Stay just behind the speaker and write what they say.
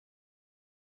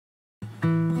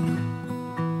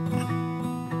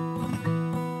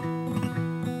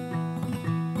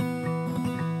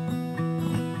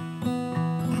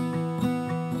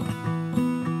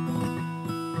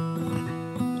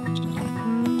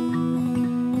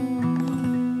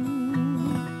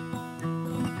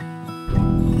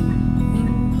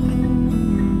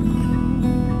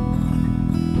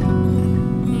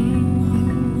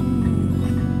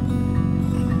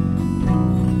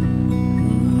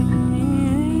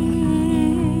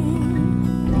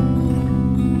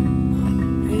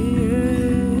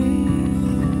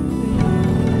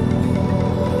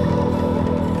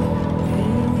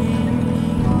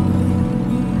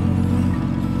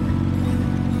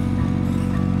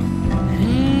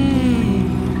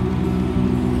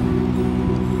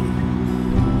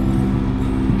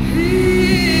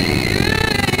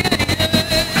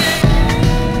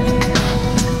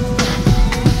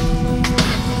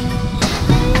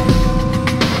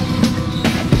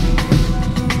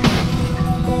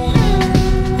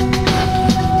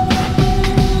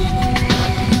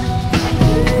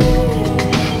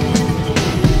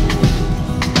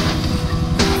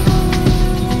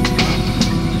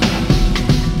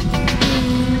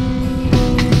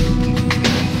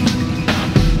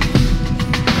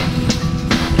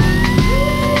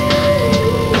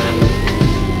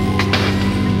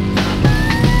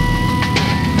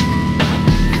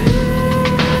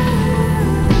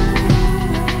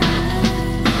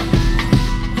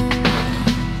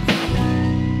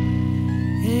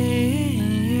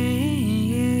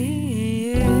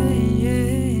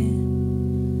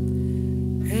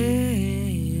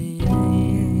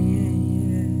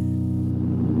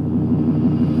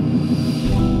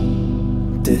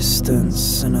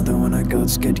distance. Another one of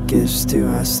God's good gifts to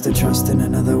us. The trust in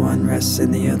another one rests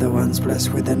in the other ones.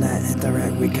 Blessed with a net,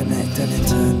 indirect we connect, and in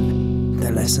turn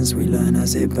the lessons we learn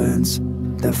as it burns.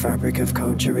 The fabric of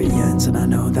culture it yearns, and I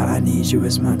know that I need you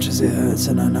as much as it hurts.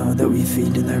 And I know that we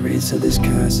feed in the roots of this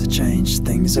curse. Change,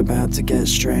 things about to get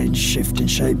strange, shifting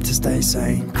shape to stay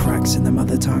sane. Cracks in the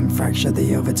mother tongue, fracture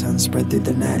the overtone, spread through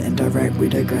the net, indirect we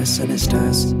digress, and it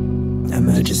stirs,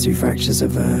 emerges through fractures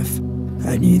of earth.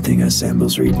 A new thing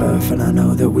assembles rebirth, and I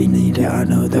know that we need it, I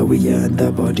know that we yearn.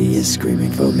 The body is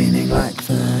screaming for meaning like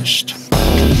thirst.